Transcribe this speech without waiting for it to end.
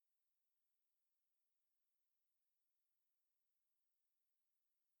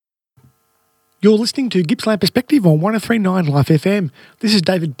You're listening to Gippsland Perspective on 103.9 Life FM. This is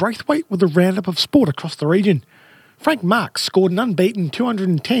David Braithwaite with a roundup of sport across the region. Frank Marks scored an unbeaten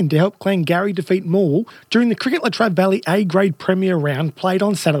 210 to help Clangarry defeat Morwell during the Cricket Latrobe Valley A-grade Premier round played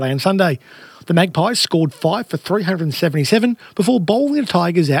on Saturday and Sunday. The Magpies scored 5 for 377 before bowling the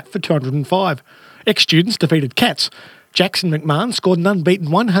Tigers out for 205. Ex-students defeated Cats. Jackson McMahon scored an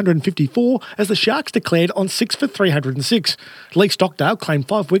unbeaten 154 as the Sharks declared on 6 for 306. Lee Stockdale claimed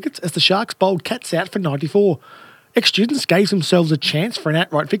 5 wickets as the Sharks bowled Cats out for 94. Ex-students gave themselves a chance for an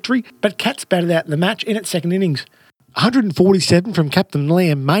outright victory, but Cats batted out the match in its second innings. 147 from captain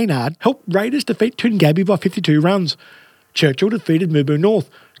Liam Maynard helped Raiders defeat Toongabbie by 52 runs. Churchill defeated Mubu North.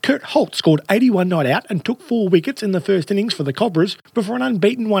 Kurt Holt scored 81 not out and took 4 wickets in the first innings for the Cobras before an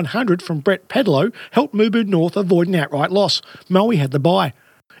unbeaten 100 from Brett Pedlow helped Mubu North avoid an outright loss. Moe had the bye.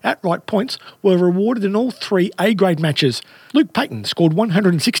 Outright points were awarded in all 3 A-grade matches. Luke Payton scored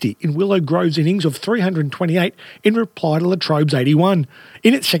 160 in Willow Grove's innings of 328 in reply to Latrobe's 81.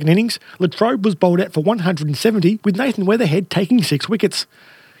 In its second innings, Latrobe was bowled out for 170 with Nathan Weatherhead taking 6 wickets.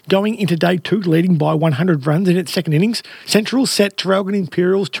 Going into day 2 leading by 100 runs in its second innings, Central set Traralgon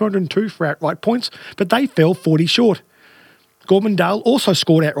Imperials 202 for outright points, but they fell 40 short. Gormandale also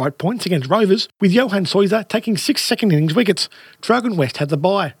scored outright points against Rovers, with Johan Soiser taking 6 second innings wickets. Traralgon West had the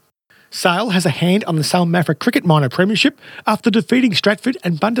bye. Sale has a hand on the Sale Mafra Cricket Minor Premiership after defeating Stratford,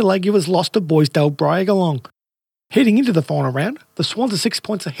 and Bundalegua was lost to Boysdale Briagalong. Heading into the final round, the Swans are 6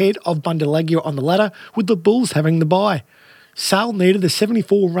 points ahead of Bundalegua on the ladder, with the Bulls having the bye. Sale needed the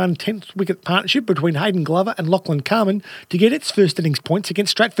 74-run 10th wicket partnership between Hayden Glover and Lachlan Carman to get its first innings points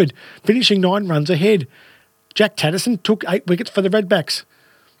against Stratford, finishing 9 runs ahead. Jack Tatterson took 8 wickets for the Redbacks.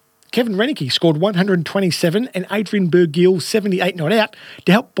 Kevin Renicky scored 127 and Adrian Bergill 78 not out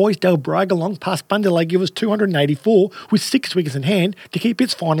to help Boysdale Briagalong past Bundalegua's 284 with 6 wickets in hand to keep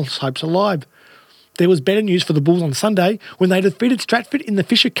its final hopes alive. There was better news for the Bulls on Sunday when they defeated Stratford in the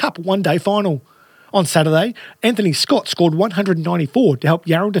Fisher Cup one-day final. On Saturday, Anthony Scott scored 194 to help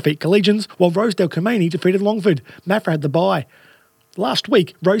Yarra defeat Collegians, while Rosedale Kilmany defeated Longford. Mafra had the bye. Last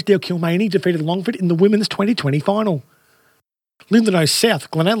week, Rosedale Kilmany defeated Longford in the Women's 2020 final. Lindenau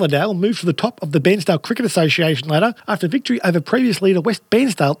South Glenelladale moved to the top of the Bairnsdale Cricket Association ladder after victory over previous leader West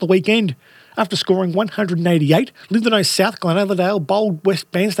Bairnsdale at the weekend. After scoring 188, Lindenau South Glenelladale bowled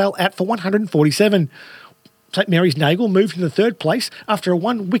West Bairnsdale out for 147. St Mary's Nagle moved into third place after a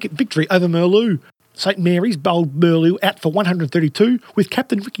 1-wicket victory over Merloo. St Mary's bowled Merloo out for 132, with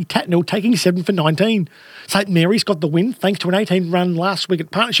captain Ricky Tatnell taking 7 for 19. St Mary's got the win thanks to an 18-run last-wicket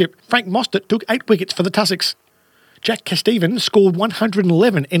partnership. Frank Mostert took 8 wickets for the Tussocks. Jack Casteven scored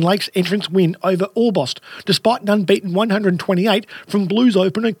 111 in Lake's entrance win over Orbost, despite an unbeaten 128 from Blues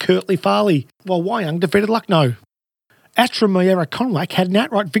opener Kurtley Farley, while Wyong defeated Lucknow. Astra Moyera Conwack had an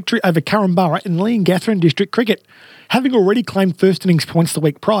outright victory over Currumbara in Leongatha District Cricket. Having already claimed first innings points the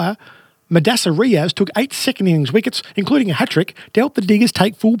week prior, Madassa Riaz took 8 second innings wickets, including a hat-trick, to help the Diggers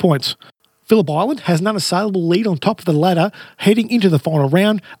take full points. Phillip Island has an unassailable lead on top of the ladder heading into the final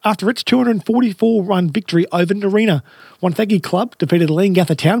round after its 244-run victory over Narina. Wonthaggi Club defeated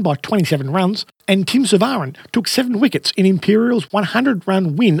Leongatha Town by 27 runs, and Tim Savarin took 7 wickets in Imperial's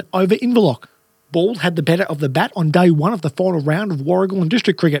 100-run win over Inverloch. Ball had the better of the bat on day 1 of the final round of Warrigal and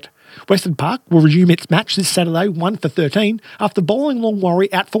District Cricket. Western Park will resume its match this Saturday 1 for 13 after bowling Long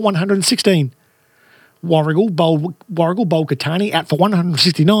Warri out for 116. Warrigal bowled Katani out for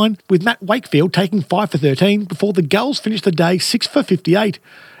 169, with Matt Wakefield taking 5 for 13 before the Gulls finished the day 6 for 58.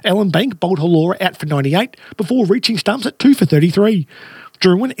 Ellen Bank bowled Halora out for 98 before reaching stumps at 2 for 33.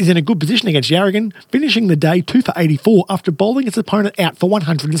 Druin is in a good position against Yarragon, finishing the day 2 for 84 after bowling its opponent out for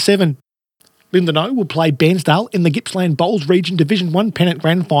 107. Lindenau will play Bairnsdale in the Gippsland Bowls Region Division 1 pennant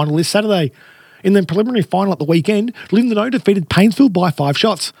grand final this Saturday. In the preliminary final at the weekend, Lindenau defeated Painesville by 5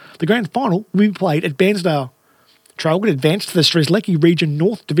 shots. The grand final will be played at Bairnsdale. Traralgon advanced to the Strzelecki Region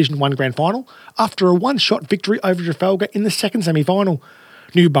North Division 1 grand final after a 1-shot victory over Trafalgar in the second semi-final.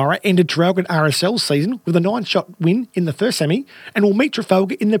 Newborough ended Traralgon RSL's season with a 9-shot win in the first semi and will meet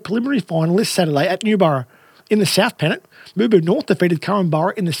Trafalgar in the preliminary final this Saturday at Newborough. In the South Pennant, Mubu North defeated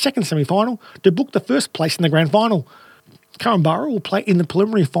Currumbara in the second semi-final to book the first place in the grand final. Currumbara will play in the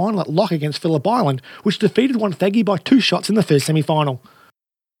preliminary final at Lock against Phillip Island, which defeated Wonthaggi by 2 shots in the first semi-final.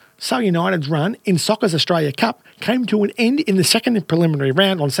 Sale United's run in Soccer's Australia Cup came to an end in the second preliminary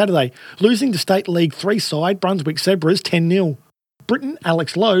round on Saturday, losing to State League 3 side Brunswick Zebras 10-0. Britain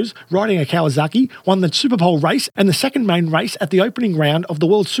Alex Lowe's, riding a Kawasaki, won the Super Bowl race and the second main race at the opening round of the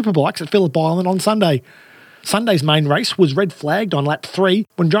World Superbikes at Phillip Island on Sunday. Sunday's main race was red flagged on lap 3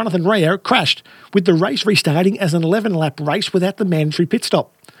 when Jonathan Rea crashed, with the race restarting as an 11-lap race without the mandatory pit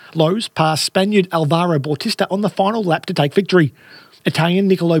stop. Lowe's passed Spaniard Alvaro Bautista on the final lap to take victory. Italian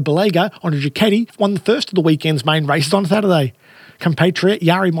Nicolo Balega on a Ducati won the first of the weekend's main races on Saturday. Compatriot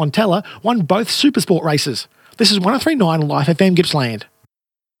Yari Montella won both Supersport races. This is 1039 Life FM Gippsland.